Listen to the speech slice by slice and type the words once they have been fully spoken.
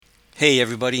Hey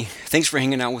everybody, thanks for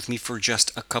hanging out with me for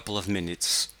just a couple of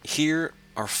minutes. Here,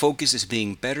 our focus is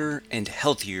being better and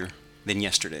healthier than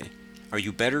yesterday. Are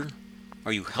you better?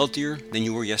 Are you healthier than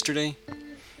you were yesterday?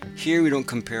 Here, we don't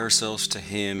compare ourselves to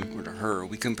him or to her,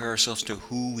 we compare ourselves to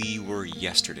who we were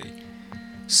yesterday.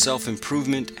 Self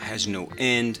improvement has no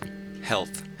end,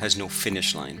 health has no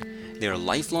finish line. They are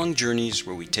lifelong journeys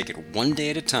where we take it one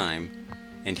day at a time,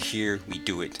 and here we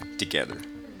do it together.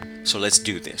 So let's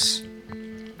do this.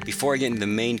 Before I get into the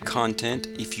main content,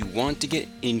 if you want to get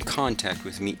in contact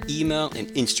with me, email and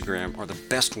Instagram are the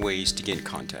best ways to get in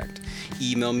contact.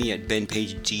 Email me at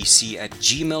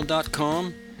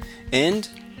benpagedc@gmail.com and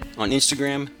on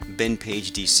Instagram,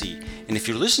 benpagedc. And if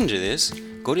you're listening to this,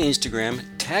 go to Instagram,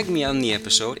 tag me on the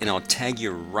episode, and I'll tag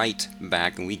you right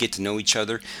back and we get to know each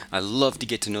other. I love to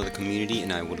get to know the community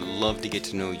and I would love to get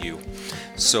to know you.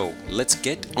 So let's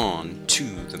get on to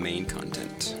the main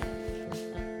content.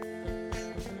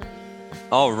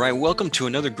 All right, welcome to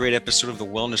another great episode of the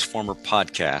Wellness Farmer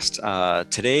podcast.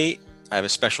 Today, I have a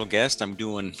special guest. I'm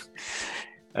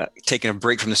taking a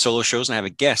break from the solo shows, and I have a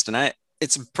guest, and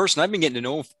it's a person I've been getting to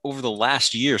know over the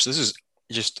last year. So this is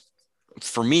just,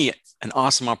 for me, an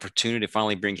awesome opportunity to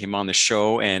finally bring him on the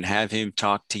show and have him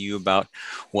talk to you about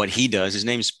what he does. His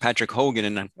name is Patrick Hogan,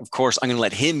 and of course, I'm going to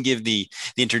let him give the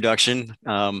introduction.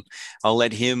 I'll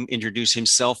let him introduce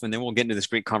himself, and then we'll get into this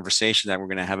great conversation that we're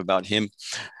going to have about him,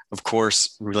 of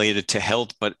course, related to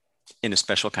health, but in a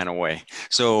special kind of way.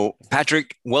 So,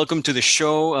 Patrick, welcome to the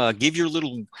show. Give your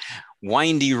little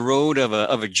windy road of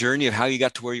a journey of how you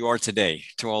got to where you are today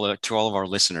to all of our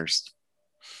listeners.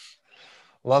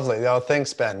 Lovely. Oh,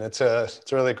 thanks, Ben. It's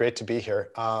really great to be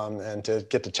here and to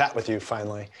get to chat with you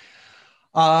finally.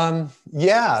 So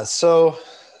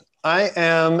I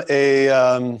am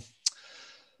a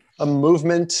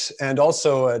movement and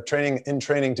also a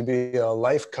training to be a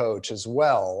life coach as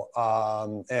well.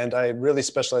 And I really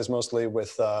specialize mostly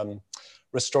with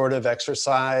restorative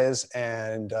exercise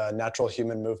and natural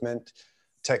human movement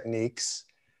techniques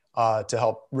to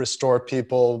help restore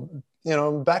people,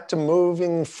 back to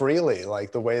moving freely,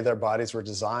 like the way their bodies were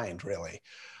designed, really.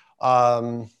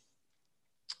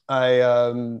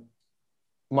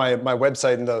 My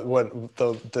website and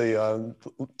the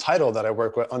title that I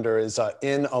work under is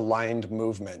In Aligned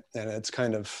Movement, and it's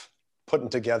kind of putting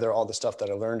together all the stuff that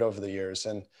I learned over the years.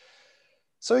 And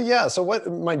so what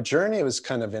my journey was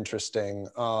kind of interesting.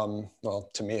 Well,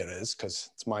 to me it is,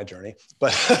 because it's my journey.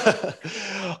 But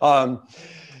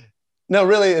no,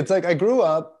 really, it's like I grew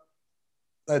up.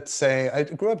 Let's say I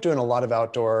grew up doing a lot of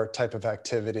outdoor type of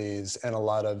activities and a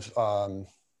lot of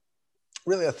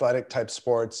really athletic type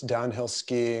sports, downhill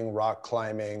skiing, rock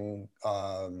climbing,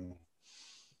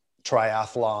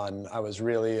 triathlon. I was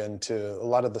really into a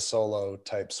lot of the solo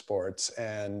type sports.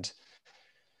 And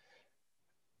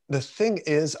the thing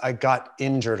is, I got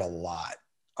injured a lot.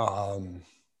 I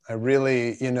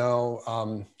really,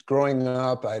 growing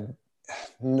up, I had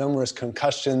numerous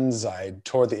concussions. I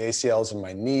tore the ACLs in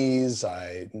my knees.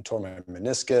 I tore my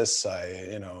meniscus.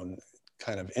 I,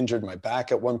 kind of injured my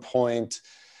back at one point.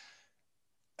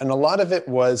 And a lot of it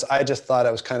was, I just thought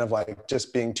I was kind of like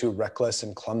just being too reckless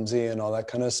and clumsy and all that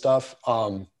kind of stuff.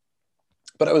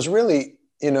 But I was really,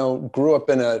 grew up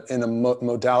in a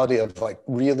modality of like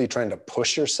really trying to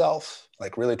push yourself,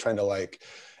 like really trying to like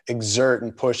exert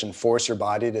and push and force your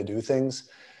body to do things.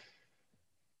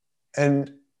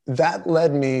 And that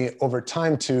led me over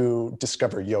time to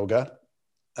discover yoga,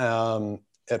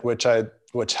 which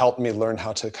helped me learn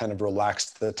how to kind of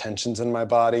relax the tensions in my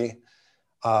body.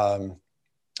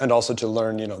 And also to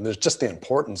learn, there's just the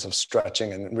importance of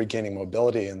stretching and regaining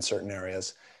mobility in certain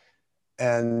areas.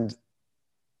 And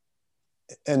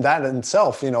that in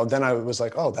itself, then I was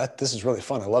like, oh, this is really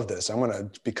fun. I love this. I'm going to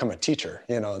become a teacher,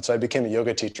 and so I became a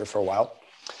yoga teacher for a while.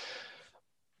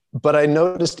 But I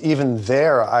noticed even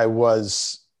there, I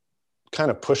was kind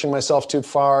of pushing myself too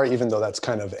far, even though that's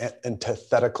kind of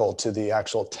antithetical to the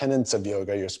actual tenets of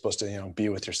yoga. You're supposed to, be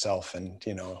with yourself and,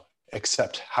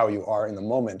 accept how you are in the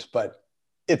moment. But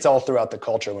it's all throughout the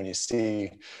culture when you see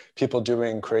people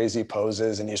doing crazy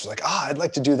poses and you're just like, I'd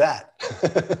like to do that.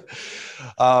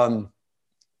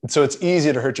 So it's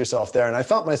easy to hurt yourself there. And I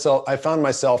found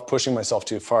myself pushing myself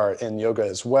too far in yoga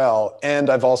as well. And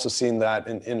I've also seen that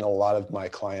in a lot of my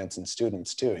clients and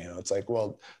students too. It's like,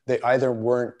 well, they either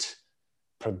weren't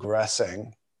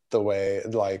progressing the way,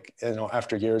 like,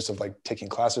 after years of like taking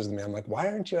classes with me, I'm like, why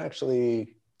aren't you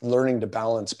actually learning to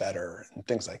balance better and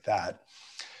things like that?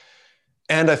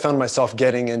 And I found myself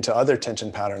getting into other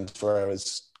tension patterns where I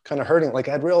was kind of hurting. Like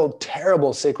I had real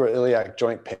terrible sacroiliac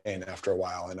joint pain after a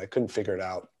while, and I couldn't figure it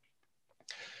out.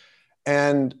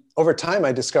 And over time,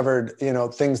 I discovered,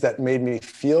 things that made me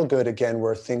feel good again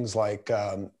were things like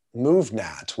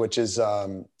MoveNat, which is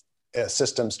a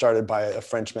system started by a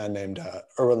Frenchman named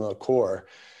Erwin Lecour,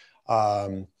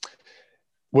 um,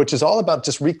 which is all about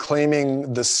just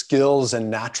reclaiming the skills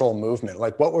and natural movement.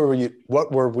 Like what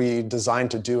were we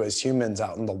designed to do as humans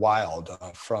out in the wild,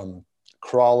 from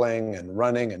crawling and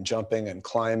running and jumping and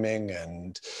climbing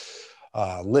and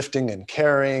lifting and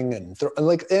carrying and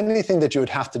like anything that you would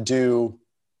have to do,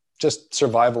 just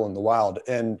survival in the wild.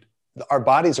 And our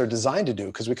bodies are designed to do,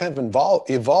 because we kind of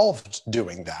evolved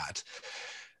doing that.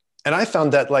 And I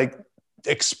found that like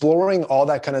exploring all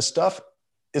that kind of stuff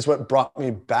is what brought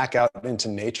me back out into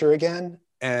nature again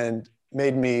and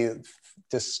made me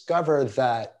discover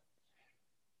that,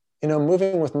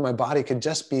 moving with my body could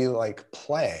just be like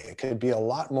play. It could be a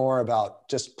lot more about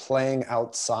just playing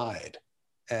outside.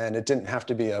 And it didn't have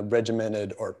to be a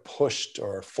regimented or pushed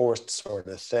or forced sort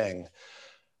of thing.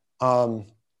 And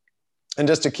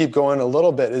just to keep going a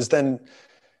little bit is then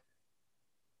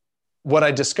what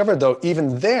I discovered, though,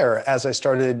 even there, as I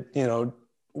started,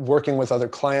 working with other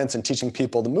clients and teaching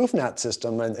people the MoveNat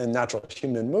system and natural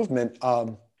human movement,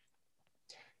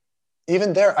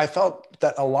 even there, I felt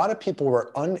that a lot of people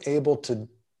were unable to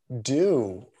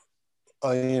do,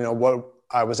 what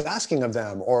I was asking of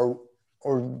them, or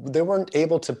they weren't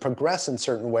able to progress in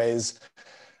certain ways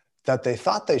that they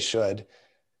thought they should.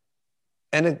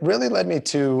 And it really led me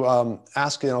to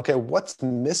ask, okay, what's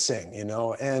missing,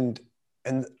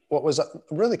 and what was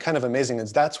really kind of amazing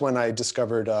is that's when I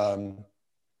discovered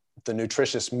the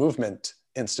Nutritious Movement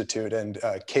Institute and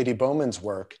Katie Bowman's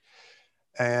work.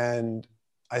 And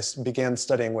I began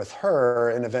studying with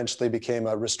her and eventually became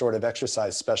a restorative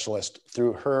exercise specialist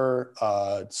through her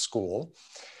school.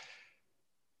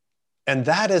 And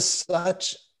that is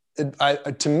such,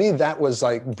 to me, that was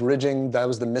like bridging, that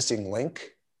was the missing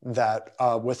link that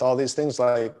with all these things,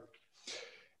 like,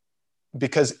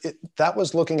 because that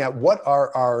was looking at what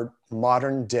are our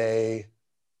modern day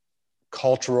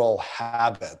cultural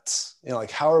habits,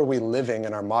 like how are we living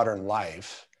in our modern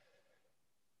life,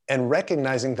 and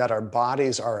recognizing that our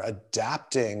bodies are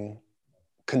adapting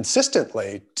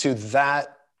consistently to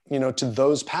that, to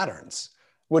those patterns,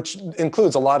 which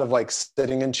includes a lot of like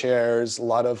sitting in chairs, a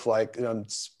lot of like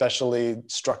specially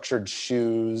structured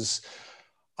shoes,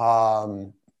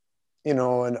 and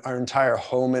our entire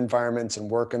home environments and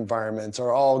work environments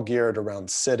are all geared around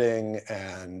sitting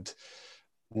and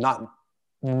not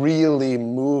really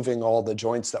moving all the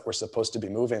joints that we're supposed to be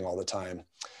moving all the time,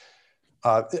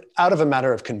 out of a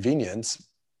matter of convenience.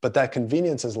 But that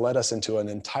convenience has led us into an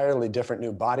entirely different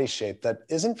new body shape that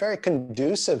isn't very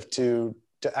conducive to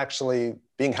actually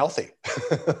being healthy.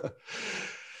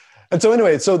 And so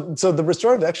anyway, so the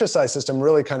restorative exercise system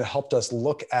really kind of helped me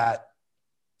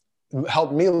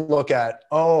look at,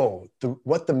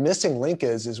 what the missing link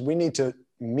is we need to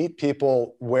meet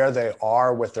people where they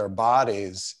are with their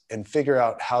bodies and figure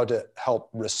out how to help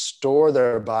restore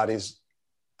their bodies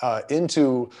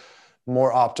into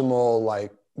more optimal,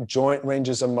 like joint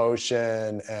ranges of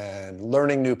motion and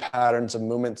learning new patterns of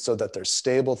movement so that they're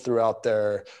stable throughout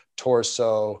their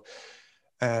torso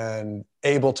and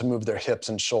able to move their hips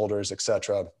and shoulders,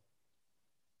 etc.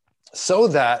 So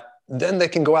that then they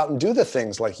can go out and do the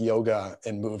things like yoga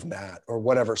and MoveNat or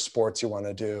whatever sports you want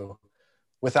to do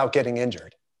without getting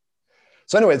injured.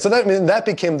 So anyway, so that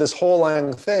became this whole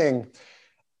long thing.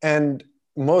 And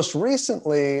most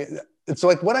recently, it's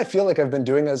like what I feel like I've been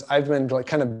doing is I've been like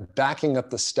kind of backing up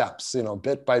the steps,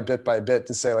 bit by bit by bit,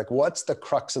 to say like, what's the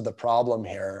crux of the problem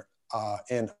here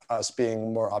in us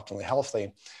being more optimally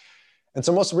healthy? And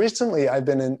so most recently, I've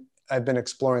been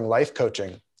exploring life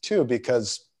coaching too,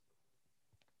 because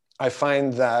I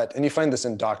find that, and you find this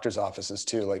in doctors' offices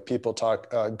too, like people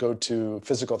go to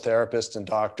physical therapists and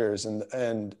doctors,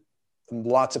 and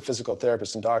lots of physical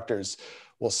therapists and doctors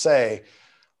will say,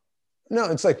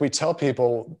 no, it's like we tell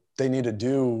people they need to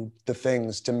do the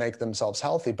things to make themselves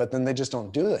healthy, but then they just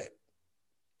don't do it.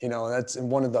 That's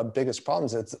one of the biggest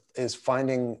problems is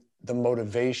finding the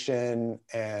motivation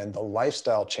and the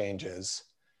lifestyle changes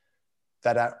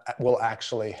that will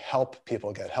actually help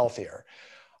people get healthier.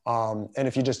 And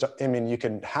if you you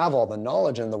can have all the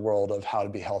knowledge in the world of how to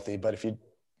be healthy, but if you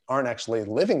aren't actually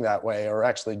living that way or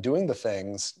actually doing the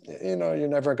things, you're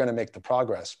never going to make the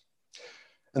progress.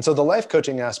 And so the life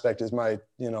coaching aspect is my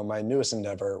newest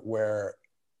endeavor, where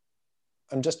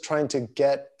I'm just trying to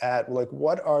get at like,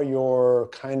 what are your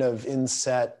kind of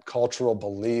inset cultural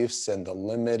beliefs and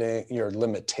your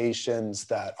limitations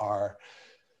that are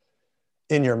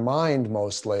in your mind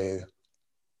mostly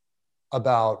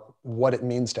about what it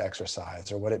means to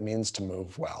exercise or what it means to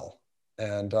move well.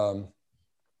 And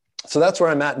so that's where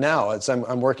I'm at now.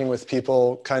 I'm working with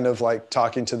people, kind of like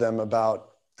talking to them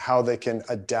about how they can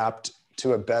adapt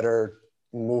to a better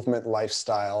movement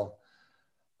lifestyle,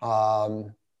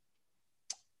 um,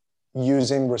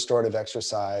 using restorative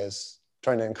exercise,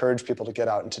 trying to encourage people to get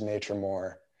out into nature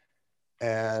more,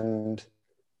 and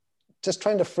just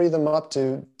trying to free them up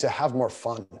to have more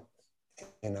fun,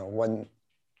 when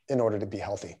in order to be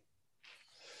healthy.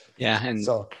 Yeah, and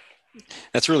So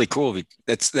that's really cool.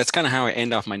 That's kind of how I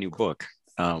end off my new book.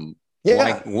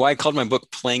 yeah, Why I called my book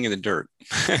 "Playing in the Dirt."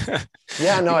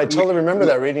 yeah, no, I we, totally remember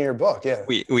we, that reading your book. Yeah,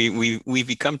 we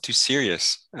become too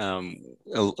serious.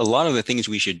 A lot of the things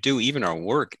we should do, even our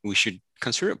work, we should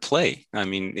consider it play. I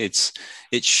mean, it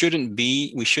shouldn't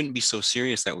be. We shouldn't be so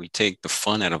serious that we take the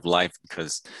fun out of life,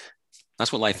 because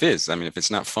that's what life is. I mean, if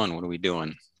it's not fun, what are we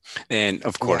doing? And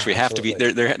of course, yeah, we have to be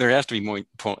absolutely. there. There has to be more.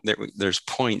 There's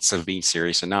points of being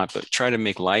serious and not, but try to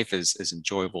make life as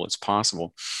enjoyable as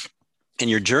possible. And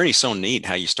your journey's so neat,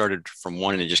 how you started from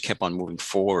one and it just kept on moving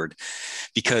forward.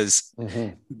 Because Mm-hmm.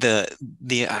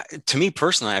 the to me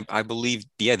personally, I believe,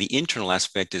 yeah, the internal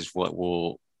aspect is what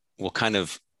will kind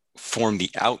of form the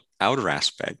outer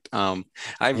aspect.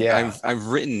 Yeah, I've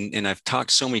written and I've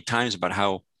talked so many times about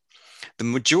how the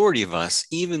majority of us,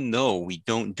 even though we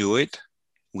don't do it,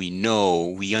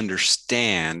 we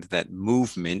understand that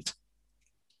movement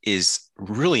is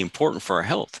really important for our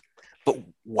health. But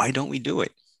why don't we do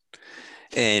it?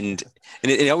 And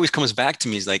it always comes back to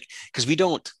me is like, because we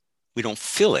don't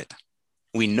feel it.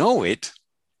 We know it,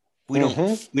 we don't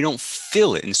mm-hmm. we don't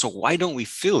feel it. And so why don't we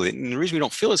feel it? And the reason we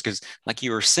don't feel it is because, like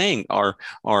you were saying, our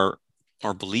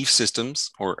our belief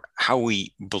systems, or how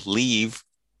we believe,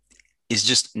 is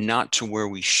just not to where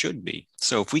we should be.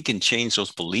 So if we can change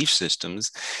those belief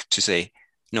systems to say,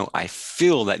 no, I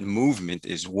feel that movement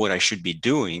is what I should be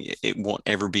doing, it won't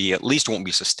ever be, at least won't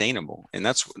be sustainable. And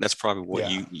that's probably what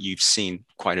Yeah. you've seen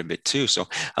quite a bit too. So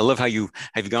I love how you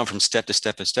have gone from step to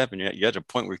step to step, and you're at a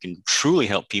point where you can truly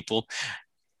help people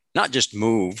not just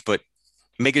move, but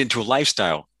make it into a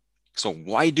lifestyle. So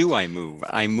why do I move?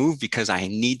 I move because I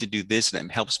need to do this, and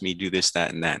it helps me do this,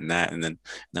 that, and that, and that, and then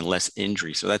less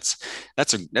injury. So that's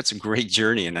a great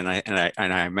journey, and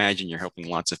I imagine you're helping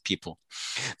lots of people.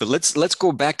 But let's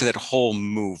go back to that whole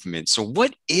movement. So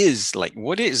what is?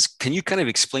 Can you kind of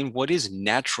explain what is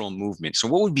natural movement? So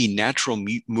what would be natural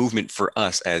movement for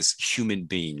us as human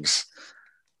beings?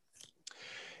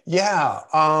 Yeah,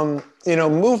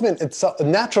 movement itself,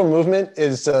 natural movement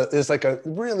is like a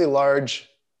really large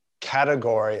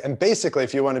category, and basically,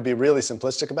 if you want to be really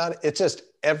simplistic about it, it's just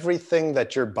everything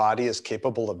that your body is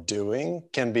capable of doing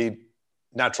can be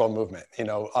natural movement.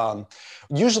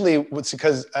 Usually, it's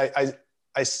because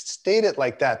I state it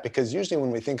like that because usually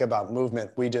when we think about movement,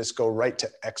 we just go right to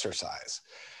exercise,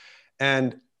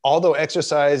 and although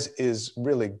exercise is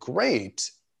really great,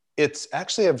 it's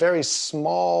actually a very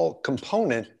small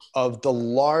component of the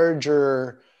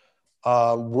larger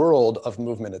world of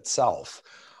movement itself.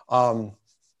 Um,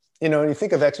 and you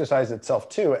think of exercise itself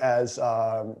too as,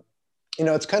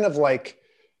 it's kind of like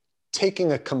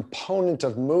taking a component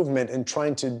of movement and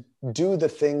trying to do the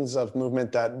things of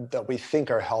movement that we think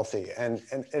are healthy. And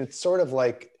it's sort of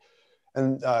like,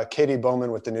 and Katie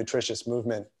Bowman with the Nutritious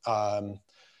Movement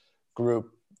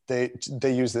group, they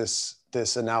use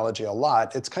this analogy a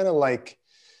lot. It's kind of like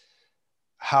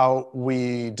how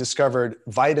we discovered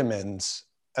vitamins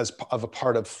as of a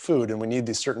part of food, and we need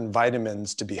these certain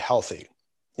vitamins to be healthy.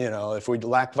 If we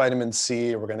lack vitamin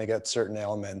C, we're going to get certain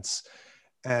ailments.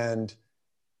 And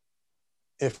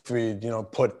if we,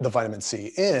 put the vitamin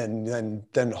C in,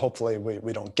 then hopefully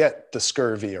we don't get the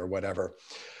scurvy or whatever.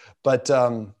 But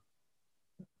the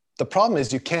problem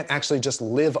is you can't actually just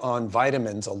live on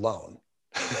vitamins alone.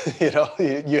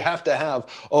 You have to have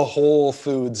a whole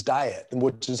foods diet,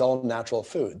 which is all natural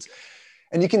foods.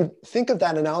 And you can think of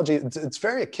that analogy, it's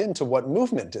very akin to what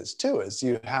movement is too, is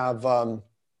you have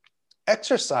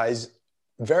exercise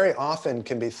very often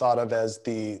can be thought of as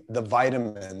the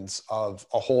vitamins of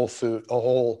a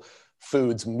whole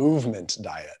foods movement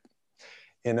diet,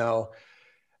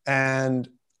 and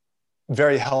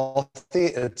very healthy.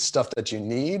 It's stuff that you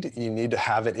need. You need to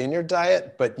have it in your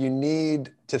diet, but you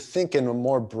need to think in a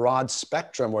more broad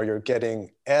spectrum where you're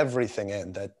getting everything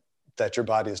in that your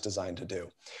body is designed to do.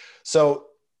 So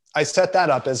I set that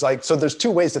up as like, so there's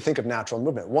two ways to think of natural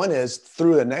movement. One is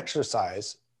through an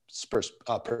exercise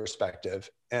perspective,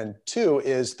 and two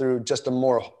is through just a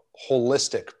more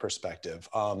holistic perspective.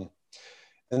 And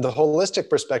the holistic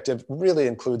perspective really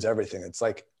includes everything. It's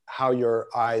like how your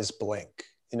eyes blink,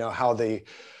 how the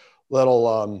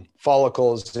little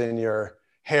follicles in your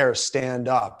hair stand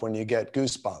up, when you get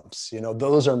goosebumps.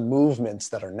 Those are movements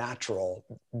that are natural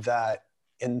that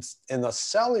in the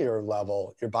cellular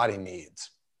level, your body needs.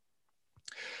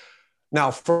 Now,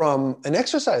 from an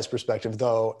exercise perspective,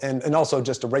 though, and also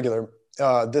just a regular,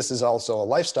 this is also a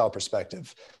lifestyle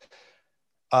perspective,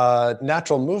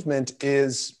 natural movement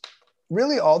is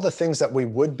really all the things that we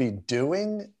would be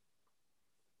doing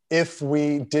if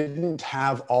we didn't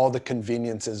have all the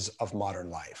conveniences of modern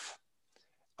life.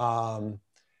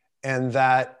 And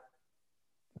that,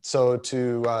 so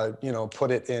to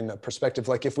put it in a perspective,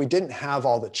 like if we didn't have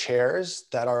all the chairs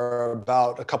that are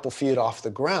about a couple feet off the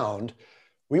ground,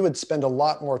 we would spend a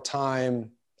lot more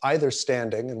time either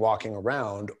standing and walking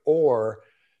around or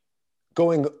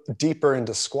going deeper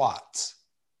into squats,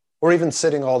 or even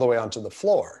sitting all the way onto the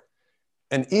floor.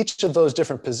 And each of those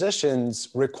different positions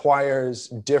requires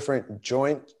different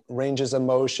joint ranges of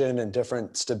motion and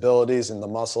different stabilities in the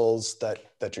muscles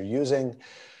that you're using.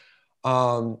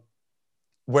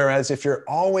 Whereas if you're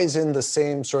always in the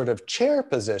same sort of chair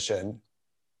position,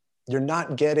 you're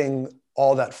not getting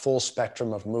all that full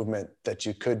spectrum of movement that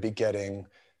you could be getting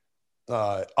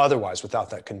otherwise without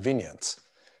that convenience.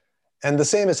 And the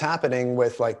same is happening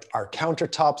with, like, our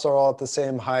countertops are all at the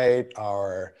same height,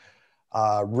 our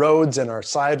roads and our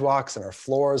sidewalks and our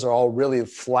floors are all really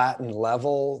flat and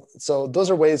level. So those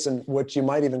are ways in which you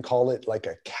might even call it like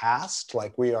a cast,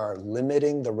 like we are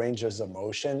limiting the ranges of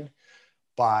motion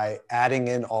by adding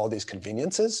in all these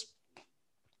conveniences.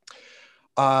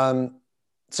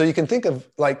 So you can think of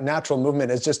like natural movement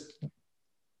as just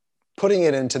putting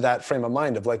it into that frame of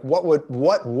mind of like, what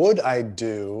would I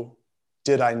do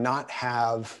did I not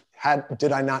have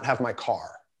my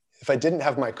car? If I didn't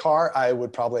have my car, I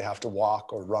would probably have to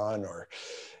walk or run or,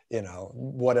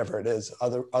 whatever it is,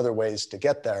 other ways to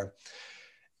get there.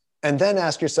 And then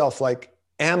ask yourself, like,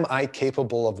 am I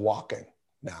capable of walking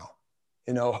now?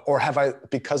 Or have I,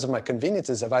 because of my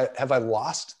conveniences, have I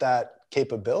lost that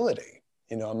capability?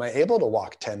 Am I able to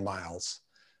walk 10 miles?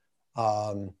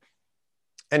 And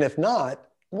if not,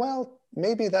 well,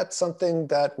 maybe that's something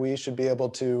that we should be able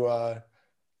to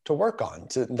work on.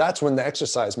 That's when the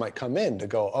exercise might come in to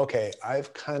go, okay,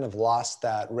 I've kind of lost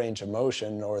that range of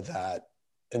motion or that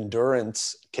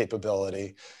endurance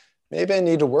capability. Maybe I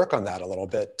need to work on that a little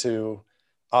bit to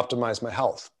optimize my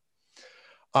health.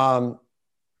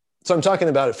 So I'm talking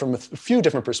about it from a few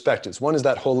different perspectives. One is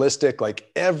that holistic, like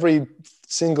every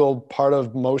single part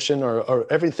of motion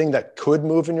or everything that could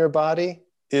move in your body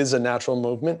is a natural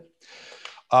movement.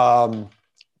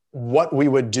 What we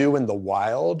would do in the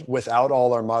wild without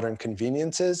all our modern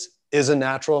conveniences is a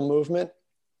natural movement.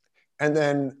 And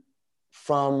then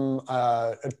from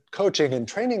a coaching and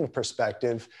training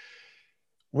perspective,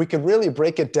 we could really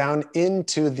break it down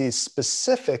into these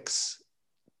specifics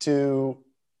to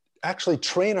actually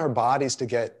train our bodies to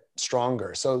get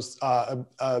stronger. So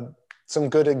some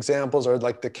good examples are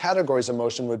like the categories of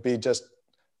motion would be just,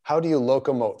 how do you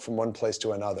locomote from one place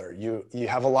to another? You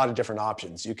have a lot of different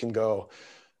options. You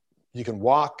can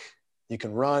walk, you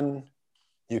can run,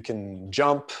 you can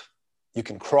jump, you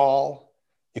can crawl,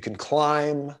 you can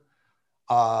climb.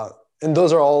 And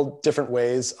those are all different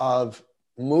ways of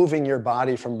moving your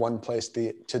body from one place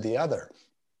to the other.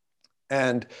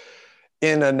 And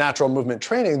in a natural movement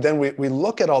training, then we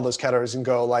look at all those categories and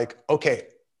go like, okay,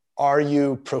 are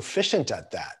you proficient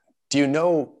at that? Do you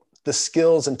know the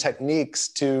skills and techniques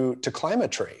to climb a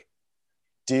tree?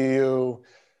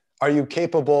 Are you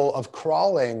capable of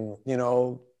crawling,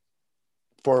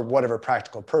 for whatever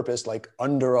practical purpose, like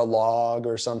under a log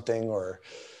or something, or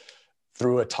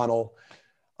through a tunnel?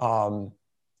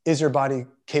 Is your body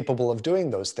capable of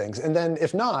doing those things? And then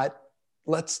if not,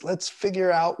 let's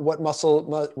figure out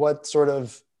what sort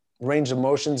of range of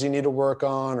motions you need to work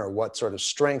on, or what sort of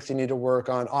strength you need to work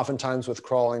on. Oftentimes with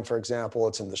crawling, for example,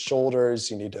 it's in the shoulders.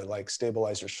 You need to like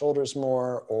stabilize your shoulders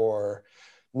more or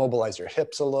mobilize your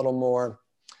hips a little more.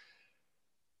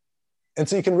 And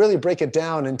so you can really break it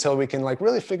down until we can like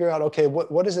really figure out, okay,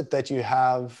 what is it that you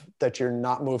have that you're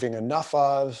not moving enough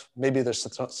of? Maybe there's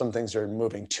some things you're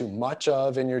moving too much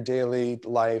of in your daily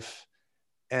life.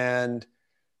 And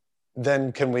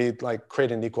then can we like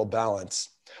create an equal balance?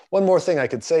 One more thing I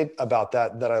could say about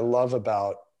that I love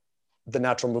about the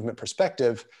natural movement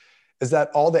perspective is that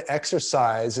all the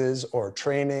exercises or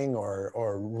training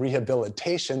or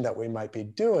rehabilitation that we might be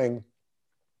doing,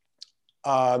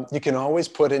 you can always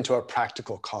put into a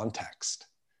practical context.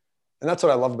 And that's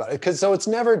what I love about it. So it's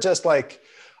never just like,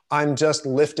 I'm just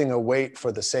lifting a weight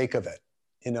for the sake of it.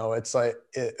 It's like,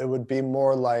 it would be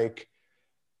more like,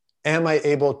 am I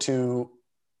able to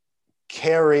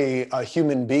carry a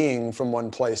human being from one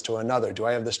place to another? Do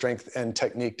I have the strength and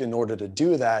technique in order to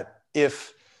do that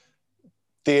if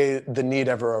the need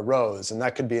ever arose. And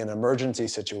that could be an emergency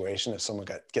situation if someone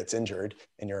gets injured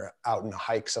and you're out on a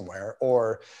hike somewhere,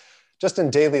 or just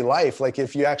in daily life. Like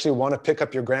if you actually want to pick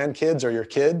up your grandkids or your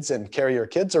kids and carry your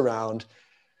kids around,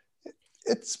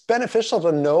 it's beneficial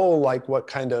to know like what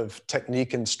kind of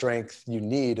technique and strength you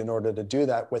need in order to do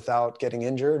that without getting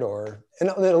injured, or and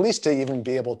at least to even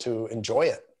be able to enjoy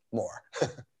it more.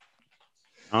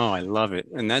 Oh, I love it.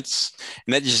 And that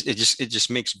just it just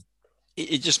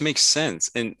makes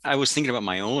sense. And I was thinking about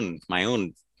my own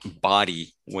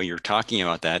body when you're talking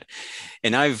about that.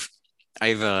 And I've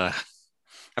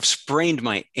I've sprained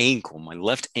my ankle, my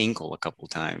left ankle a couple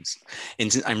of times.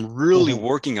 And I'm really Mhm.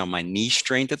 working on my knee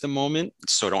strength at the moment,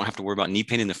 so I don't have to worry about knee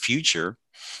pain in the future.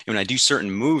 And when I do certain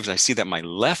moves, I see that my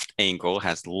left ankle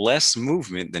has less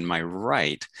movement than my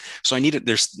right. So I need it.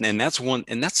 And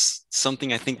that's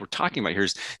something I think we're talking about here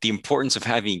is the importance of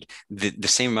having the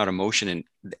same amount of motion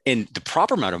and the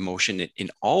proper amount of motion in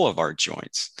all of our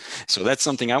joints. So that's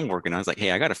something I'm working on. It's like,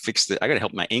 hey, I got to fix I got to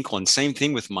help my ankle. And same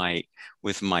thing with my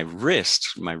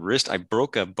wrist. My wrist, I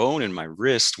broke a bone in my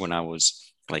wrist when I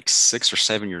was like 6 or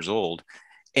 7 years old,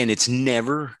 and it's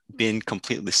never been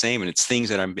completely the same. And it's things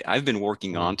that I've been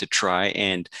working on Mhm. to try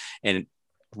and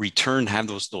return have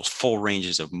those full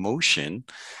ranges of motion,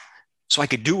 so I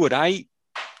could do what I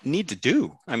need to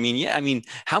do. I mean, yeah, I mean,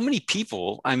 how many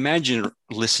people I imagine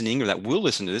listening or that will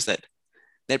listen to this that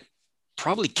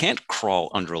probably can't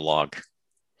crawl under a log?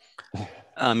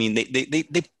 I mean,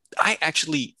 they I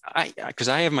actually, because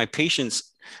I have my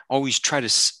patients always try to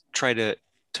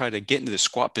get into the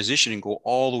squat position and go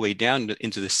all the way down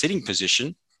into the sitting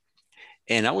position.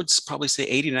 And I would probably say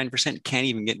 89% can't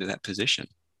even get into that position.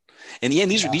 And yeah,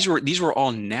 Yeah. these were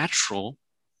all natural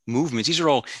movements. These are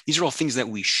all things that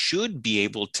we should be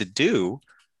able to do,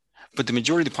 but the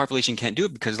majority of the population can't do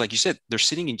it because, like you said, they're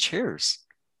sitting in chairs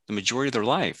the majority of their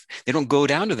life. They don't go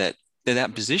down to that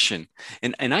position.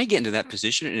 And I get into that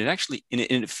position, and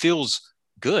it feels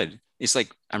good. It's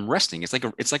like I'm resting. It's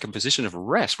like a position of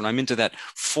rest when I'm into that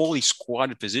fully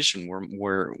squatted position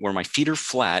where my feet are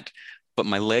flat, but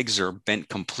my legs are bent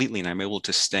completely, and I'm able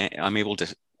to stand. I'm able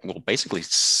to well basically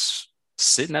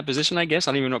sit in that position. I guess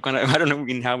I don't even know I don't know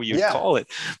even how you'd Yeah. call it,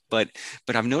 but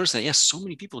I've noticed that yes, so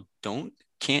many people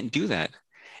can't do that.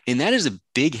 And that is a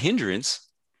big hindrance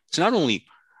to not only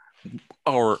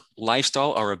our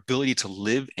lifestyle, our ability to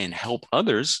live and help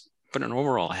others, but an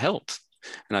overall health.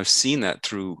 And I've seen that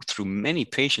through many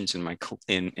patients in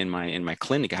in my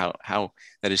clinic, how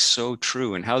that is so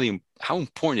true, and how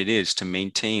important it is to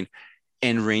maintain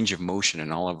end range of motion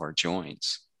in all of our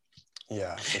joints.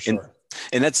 Yeah, for And sure.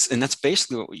 and that's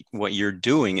basically what you're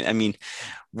doing. I mean,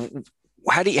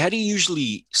 how do you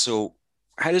usually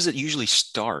how does it usually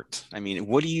start? I mean,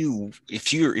 what do you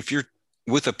if you're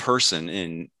with a person,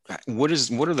 and what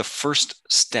are the first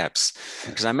steps?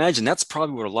 Because I imagine that's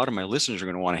probably what a lot of my listeners are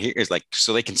going to want to hear is like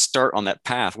so they can start on that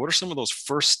path. What are some of those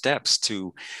first steps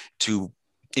to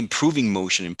improving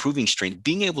motion, improving strength,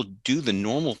 being able to do the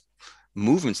normal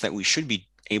movements that we should be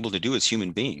able to do as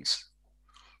human beings?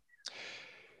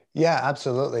 Yeah,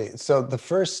 absolutely. So the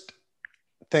first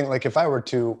thing, like if I were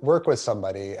to work with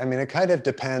somebody, I mean, it kind of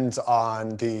depends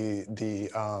on the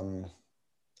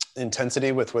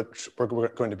intensity with which we're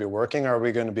going to be working. Are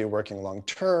we going to be working long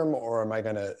term, or am I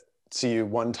going to see you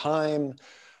one time?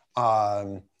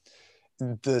 Um,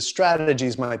 the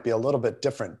strategies might be a little bit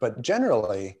different, but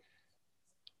generally,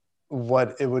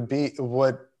 what it would be,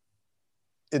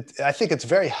 I think it's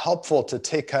very helpful to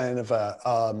take kind of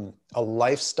a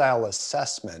lifestyle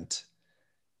assessment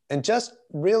and just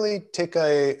really take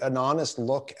an honest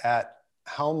look at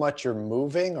how much you're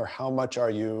moving or how much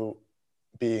are you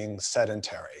being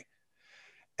sedentary.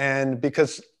 And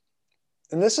because,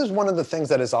 and this is one of the things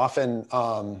that is often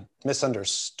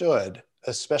misunderstood,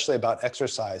 especially about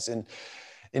exercise. And,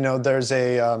 there's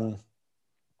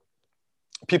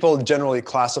people generally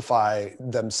classify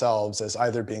themselves as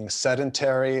either being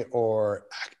sedentary or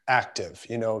active,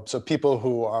 so people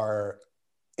who are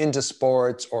into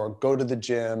sports or go to the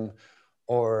gym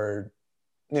or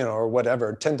or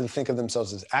whatever tend to think of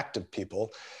themselves as active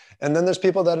people. And then there's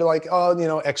people that are like,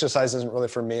 oh, exercise isn't really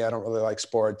for me, I don't really like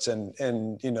sports. And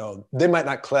they might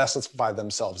not classify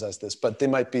themselves as this, but they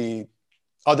might be,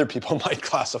 other people might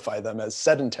classify them as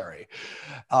sedentary.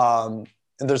 And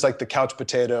there's like the couch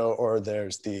potato, or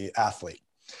there's the athlete.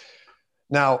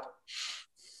 Now,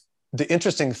 the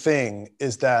interesting thing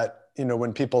is that,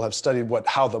 when people have studied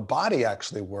how the body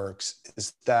actually works,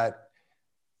 is that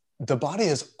the body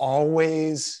is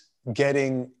always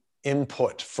getting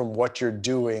input from what you're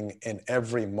doing in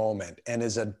every moment and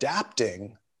is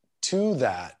adapting to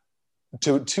that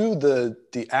to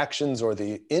the actions or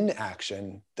the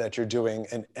inaction that you're doing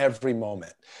in every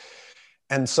moment.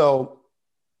 And so,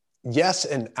 yes,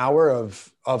 an hour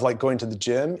of like going to the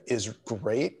gym is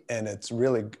great, and it's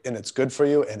really, and it's good for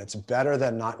you, and it's better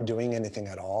than not doing anything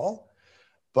at all.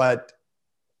 But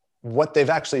what they've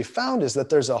actually found is that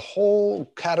there's a whole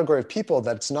category of people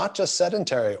that's not just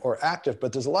sedentary or active,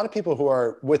 but there's a lot of people who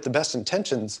are, with the best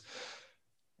intentions,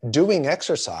 doing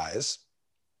exercise,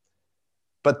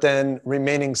 but then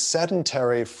remaining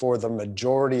sedentary for the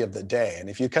majority of the day. And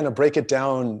if you kind of break it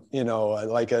down,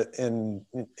 like in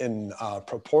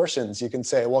proportions, you can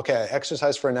say, well, okay, I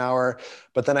exercised for an hour,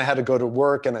 but then I had to go to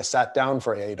work and I sat down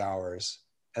for 8 hours.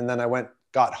 And then I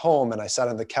got home and I sat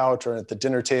on the couch or at the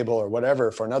dinner table or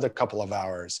whatever for another couple of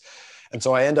hours. And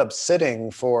so I end up sitting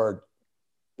for,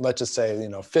 let's just say,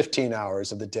 15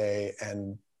 hours of the day,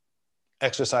 and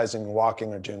exercising,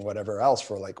 walking, or doing whatever else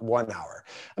for like 1 hour.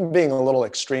 I'm being a little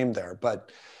extreme there,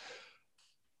 but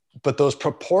those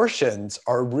proportions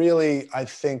are really, I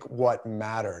think, what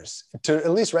matters to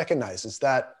at least recognize. Is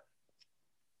that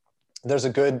there's a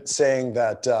good saying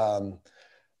that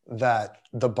that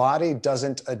the body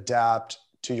doesn't adapt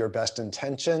to your best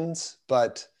intentions,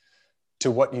 but to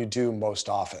what you do most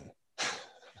often.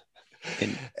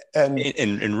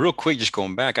 And real quick, just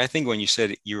going back, I think when you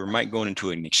said you might going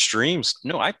into an extremes,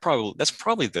 no, that's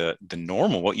probably the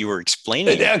normal, what you were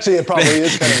explaining. It probably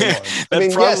is kind of the norm. I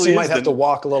mean, yes, you might have to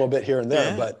walk a little bit here and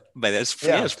there, but that's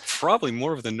it's probably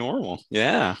more of the normal.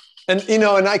 Yeah. And, and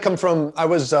I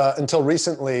was, until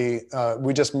recently,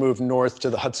 we just moved north to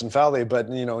the Hudson Valley, but,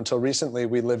 until recently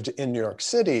we lived in New York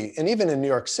City. And even in New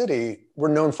York City,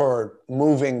 we're known for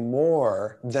moving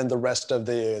more than the rest of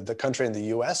the country in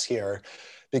the US here,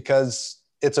 because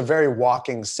it's a very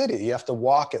walking city. You have to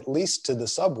walk at least to the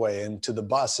subway and to the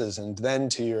buses and then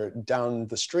to down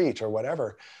the street or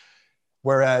whatever.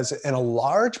 Whereas in a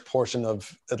large portion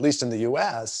of, at least in the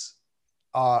US,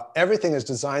 everything is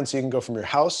designed so you can go from your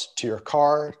house to your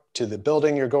car, to the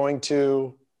building you're going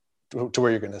to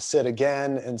where you're going to sit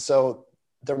again. And so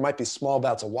there might be small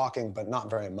bouts of walking, but not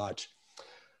very much.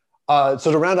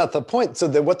 So to round out the point,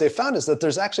 what they found is that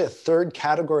there's actually a third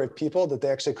category of people that they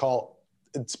actually call,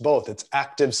 it's both, it's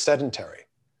active sedentary.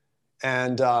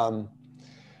 And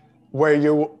where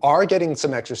you are getting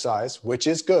some exercise, which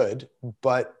is good,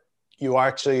 but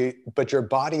your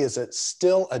body is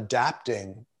still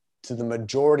adapting to the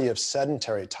majority of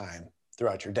sedentary time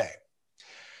throughout your day.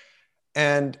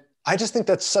 And I just think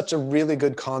that's such a really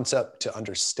good concept to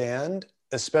understand,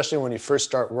 especially when you first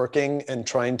start working and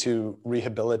trying to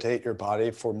rehabilitate your body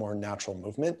for more natural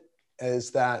movement, is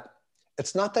that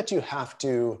it's not that you have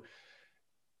to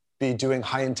be doing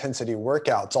high intensity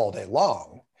workouts all day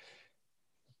long,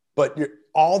 but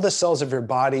all the cells of your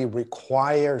body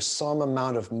require some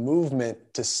amount of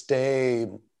movement to stay,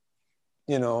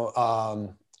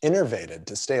 innervated,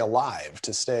 to stay alive,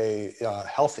 to stay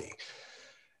healthy.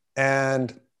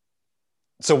 And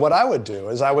so what I would do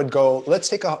is I would go, let's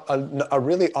take a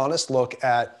really honest look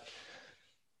at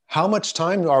how much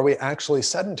time are we actually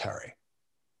sedentary?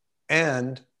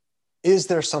 And is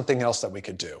there something else that we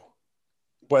could do?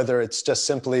 Whether it's just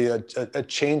simply a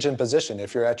change in position.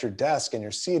 If you're at your desk and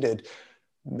you're seated,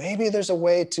 maybe there's a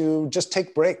way to just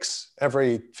take breaks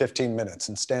every 15 minutes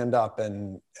and stand up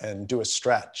and do a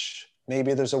stretch.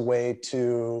 Maybe there's a way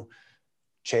to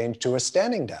change to a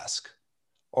standing desk.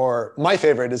 Or my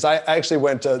favorite is I actually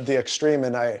went to the extreme,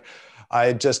 and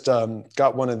I just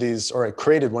got one of these, or I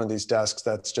created one of these desks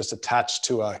that's just attached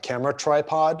to a camera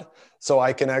tripod. So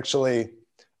I can actually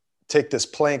take this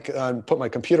plank and put my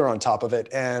computer on top of it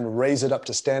and raise it up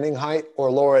to standing height, or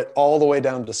lower it all the way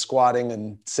down to squatting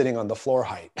and sitting on the floor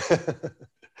height.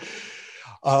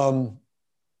 So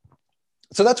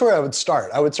that's where I would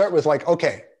start. I would start with like,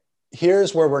 okay,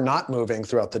 here's where we're not moving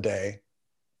throughout the day.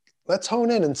 Let's hone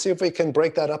in and see if we can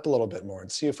break that up a little bit more,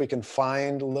 and see if we can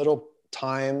find little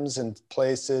times and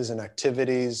places and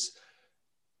activities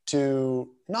to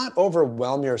not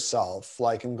overwhelm yourself,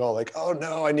 and go like, oh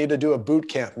no, I need to do a boot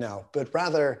camp now, but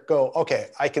rather go, okay,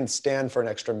 I can stand for an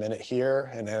extra minute here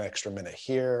and an extra minute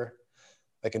here.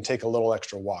 I can take a little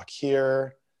extra walk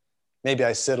here. Maybe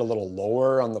I sit a little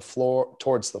lower on the floor,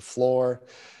 towards the floor.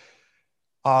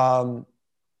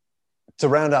 To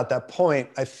round out that point,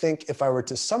 I think if I were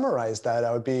to summarize that,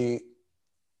 I would be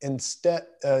instead,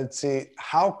 see,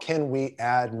 how can we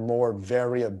add more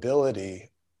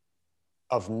variability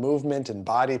of movement and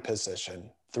body position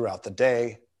throughout the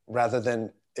day, rather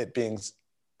than it being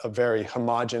a very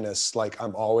homogeneous, like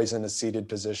I'm always in a seated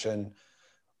position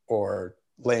or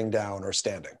laying down or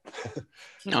standing.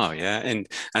 Oh yeah. And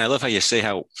I love how you say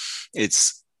how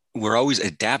it's we're always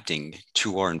adapting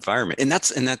to our environment, and Yeah.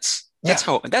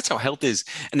 that's how health is.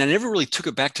 And I never really took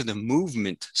it back to the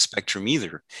movement spectrum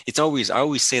either. It's always, I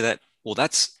always say that, well,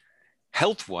 that's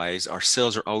health wise, our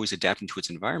cells are always adapting to its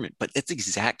environment, but it's the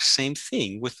exact same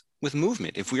thing with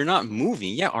movement. If we're not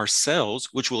moving, yeah, our cells,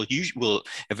 which will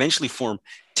eventually form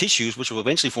tissues, which will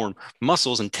eventually form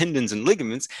muscles and tendons and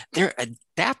ligaments, they're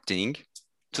adapting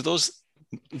to those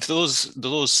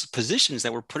positions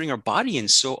that we're putting our body in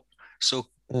so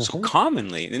Mm-hmm.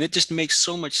 commonly, and it just makes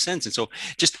so much sense. And so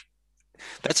just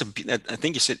I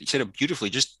think you said it beautifully.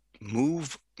 Just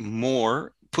move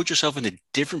more, put yourself into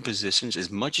different positions as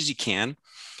much as you can.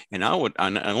 And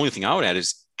the only thing I would add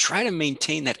is try to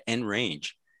maintain that end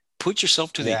range. Put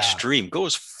yourself to the Yeah. extreme. Go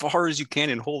as far as you can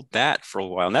and hold that for a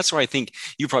while. And that's why I think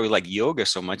you probably like yoga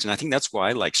so much. And I think that's why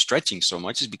I like stretching so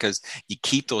much, is because you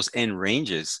keep those end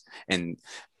ranges. And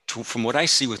from what I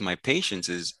see with my patients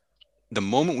is the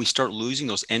moment we start losing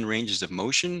those end ranges of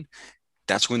motion,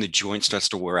 that's when the joint starts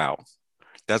to wear out.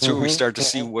 That's where we Mm-hmm. start to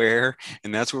see Mm-hmm. wear,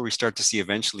 and that's where we start to see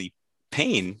eventually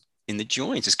pain in the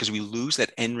joints. Is because we lose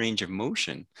that end range of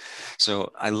motion.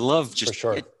 So I love For yeah,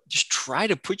 sure. just try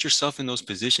to put yourself in those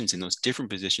positions, in those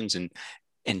different positions,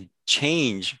 and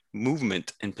change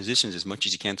movement and positions as much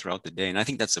as you can throughout the day. And I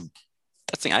think I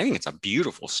think it's a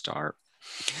beautiful start.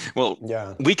 Well,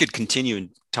 Yeah. we could continue and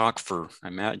talk for, I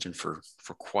imagine, for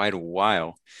quite a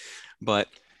while, but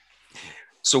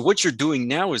so what you're doing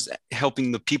now is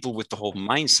helping the people with the whole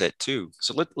mindset too.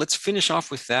 So let's finish off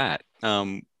with that.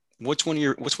 What's one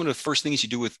of the first things you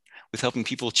do with helping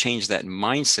people change that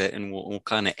mindset? And we'll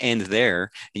kind of end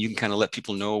there, and you can kind of let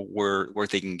people know where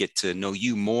they can get to know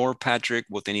you more, Patrick,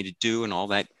 what they need to do, and all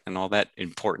that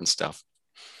important stuff.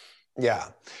 Yeah.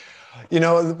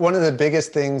 One of the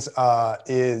biggest things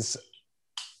is,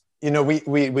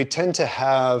 we tend to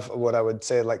have what I would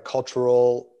say like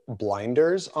cultural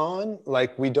blinders on.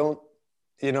 Like we don't,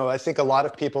 I think a lot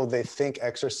of people, they think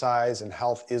exercise and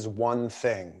health is one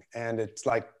thing and it's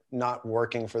like not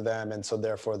working for them. And so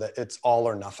therefore that it's all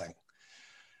or nothing.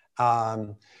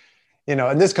 Um,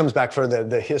 and this comes back for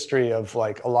the history of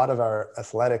like a lot of our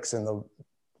athletics in the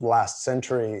last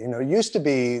century. Used to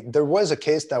be, there was a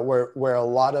case that where a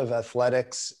lot of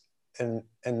athletics and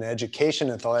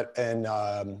education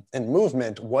and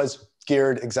movement was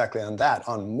geared exactly on that,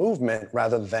 on movement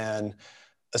rather than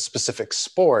a specific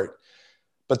sport.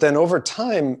 But then over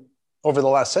time, over the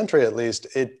last century at least,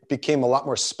 it became a lot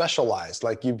more specialized.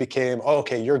 Like you became, oh,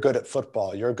 okay, you're good at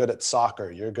football, you're good at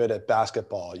soccer, you're good at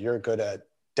basketball, you're good at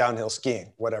downhill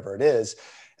skiing, whatever it is.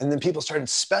 And then people started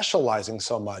specializing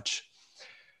so much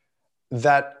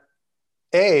that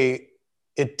it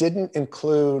didn't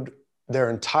include their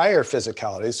entire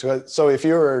physicality. So if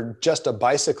you're just a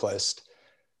bicyclist,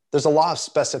 there's a lot of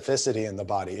specificity in the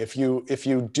body. If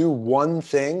you do one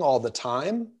thing all the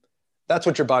time, that's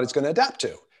what your body's going to adapt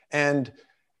to. And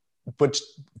which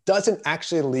doesn't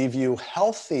actually leave you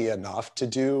healthy enough to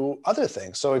do other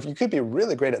things. So if you could be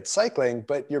really great at cycling,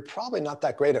 but you're probably not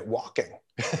that great at walking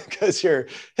because your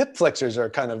hip flexors are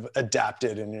kind of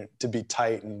adapted and to be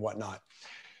tight and whatnot.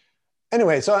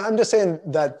 Anyway, so I'm just saying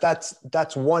that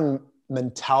that's one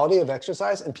mentality of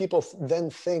exercise, and people then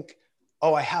think,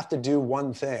 oh, I have to do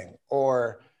one thing,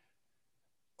 or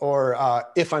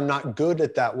if I'm not good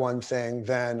at that one thing,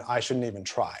 then I shouldn't even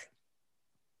try.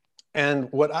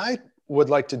 And what I would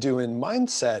like to do in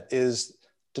mindset is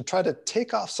to try to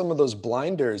take off some of those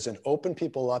blinders and open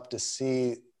people up to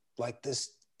see like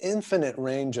this infinite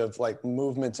range of like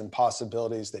movements and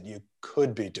possibilities that you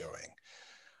could be doing.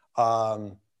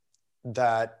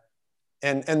 That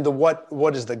and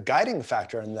what is the guiding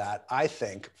factor in that, I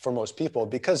think, for most people,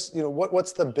 because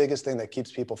what's the biggest thing that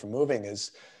keeps people from moving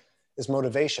is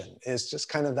motivation, is just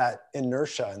kind of that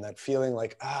inertia and that feeling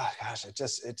like, gosh, it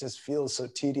just feels so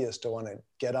tedious to want to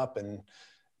get up and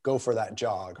go for that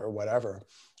jog or whatever,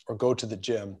 or go to the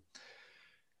gym.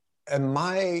 And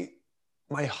my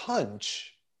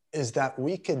hunch is that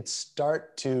we could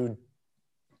start to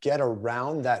get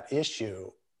around that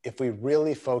issue if we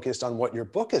really focused on what your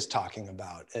book is talking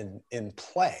about in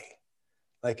play.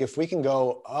 Like if we can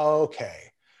go,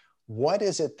 okay, what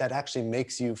is it that actually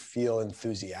makes you feel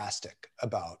enthusiastic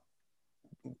about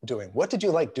doing? What did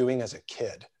you like doing as a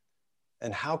kid?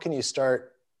 And how can you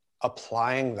start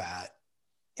applying that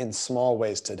in small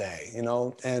ways today,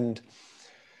 And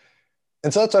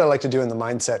so that's what I like to do in the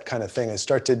mindset kind of thing, is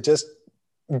start to just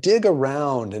dig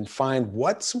around and find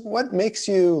what makes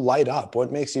you light up,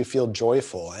 what makes you feel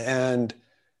joyful. And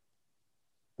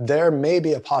there may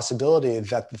be a possibility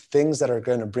that the things that are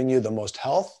going to bring you the most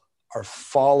health are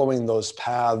following those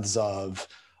paths of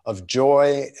of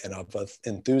joy and of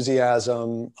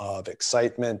enthusiasm, of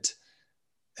excitement,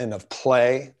 and of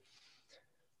play,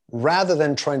 rather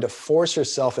than trying to force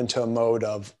yourself into a mode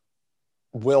of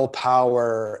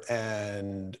willpower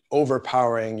and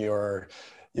overpowering your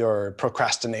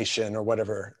procrastination or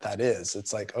whatever that is.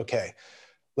 It's like, okay,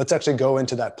 let's actually go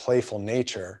into that playful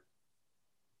nature,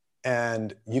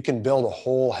 and you can build a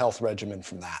whole health regimen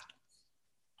from that.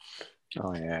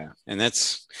 Oh yeah, and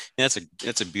that's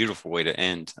a beautiful way to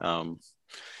end,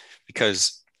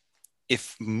 because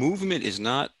if movement is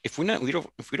not, if we're not, we don't,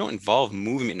 if we don't involve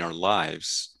movement in our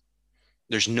lives,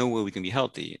 there's no way we can be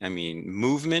healthy. I mean,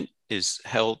 movement is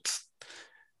health.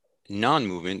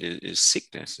 Non-movement is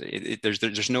sickness.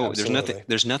 There's no, Absolutely.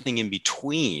 there's nothing in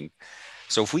between.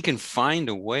 So if we can find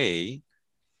a way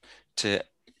to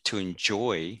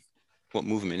enjoy what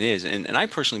movement is, and I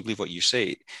personally believe what you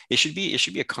say, it should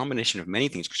be a combination of many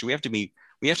things, because we have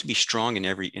to be strong in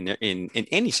every in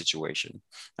any situation.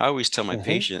 Mm-hmm. I always tell my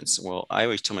patients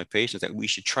that we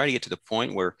should try to get to the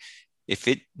point where if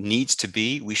it needs to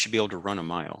be, we should be able to run a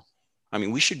mile. I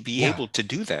mean, we should be Yeah. able to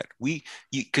do that.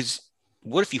 Because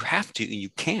what if you have to and you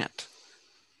can't?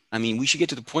 I mean, we should get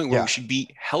to the point where we Yeah. should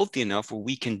be healthy enough where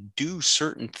we can do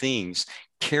certain things,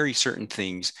 carry certain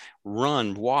things,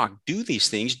 run, walk, do these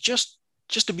things just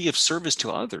to be of service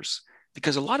to others.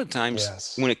 Because a lot of times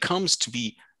Yes. when it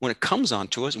comes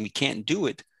onto us and we can't do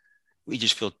it, we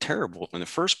just feel terrible in the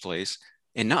first place.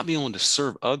 And not being able to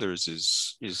serve others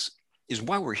is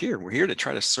why we're here. We're here to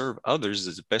try to serve others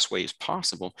as the best way as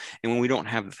possible. And when we don't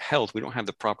have health, we don't have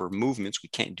the proper movements, we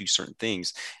can't do certain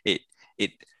things. It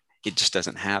it it just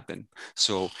doesn't happen.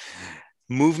 So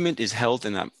movement is health,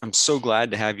 and I'm so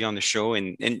glad to have you on the show,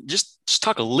 and just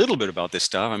talk a little bit about this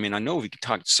stuff. I mean, I know we could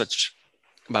talk such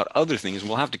about other things.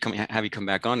 We'll have to have you come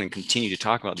back on and continue to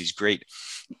talk about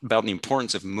about the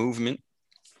importance of movement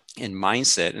and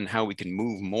mindset and how we can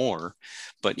move more.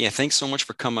 But yeah, thanks so much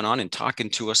for coming on and talking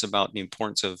to us about the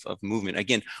importance of movement.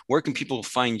 Again, where can people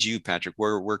find you, Patrick?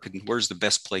 Where's the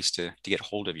best place to get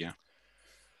hold of you?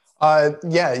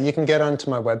 Yeah, you can get onto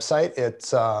my website.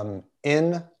 It's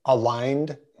in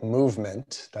aligned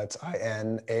movement. That's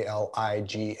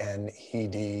INALIGNED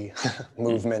Mm.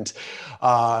 movement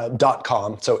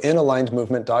 .com. So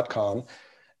inalignedmovement.com.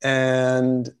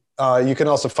 And you can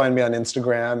also find me on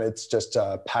Instagram. It's just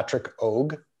Patrick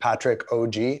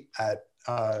OG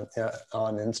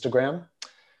on Instagram.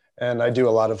 And I do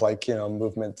a lot of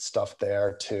movement stuff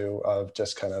there too, of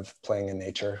just kind of playing in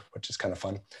nature, which is kind of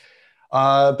fun.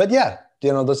 But yeah,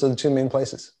 those are the two main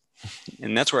places.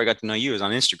 And that's where I got to know you, is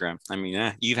on Instagram. I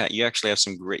mean, you actually have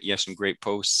some great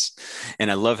posts,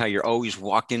 and I love how you're always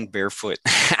walking barefoot.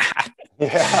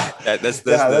 Yeah, That's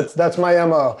yeah, the that's my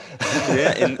MO.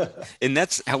 yeah, and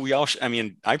that's how we all. I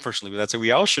mean, I personally, that's how we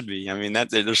all should be. I mean,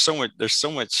 that there's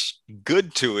so much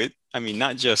good to it. I mean,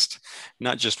 not just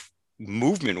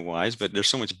movement wise, but there's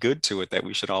so much good to it that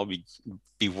we should all be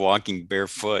walking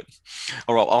barefoot.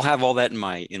 Or I'll have all that in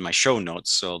my show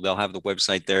notes, so they'll have the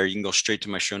website there. You can go straight to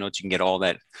my show notes. You can get all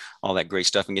that great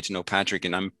stuff and get to know Patrick.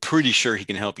 And I'm pretty sure he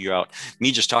can help you out.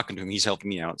 Me just talking to him, he's helping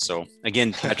me out. So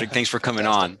again, Patrick, thanks for coming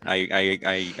Fantastic.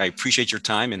 on. I appreciate your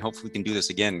time, and hopefully we can do this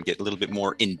again and get a little bit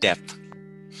more in depth.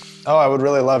 Oh, I would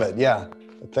really love it. Yeah.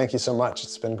 Thank you so much.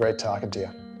 It's been great talking to you.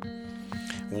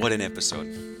 What an episode.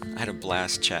 I had a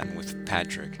blast chatting with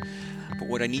Patrick. But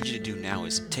what I need you to do now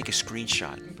is take a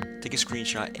screenshot. Take a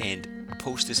screenshot and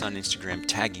post this on Instagram,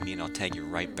 tagging me, and I'll tag you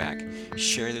right back.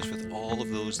 Share this with all of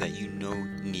those that you know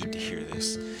need to hear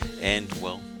this. And,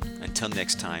 well, until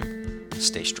next time,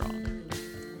 stay strong.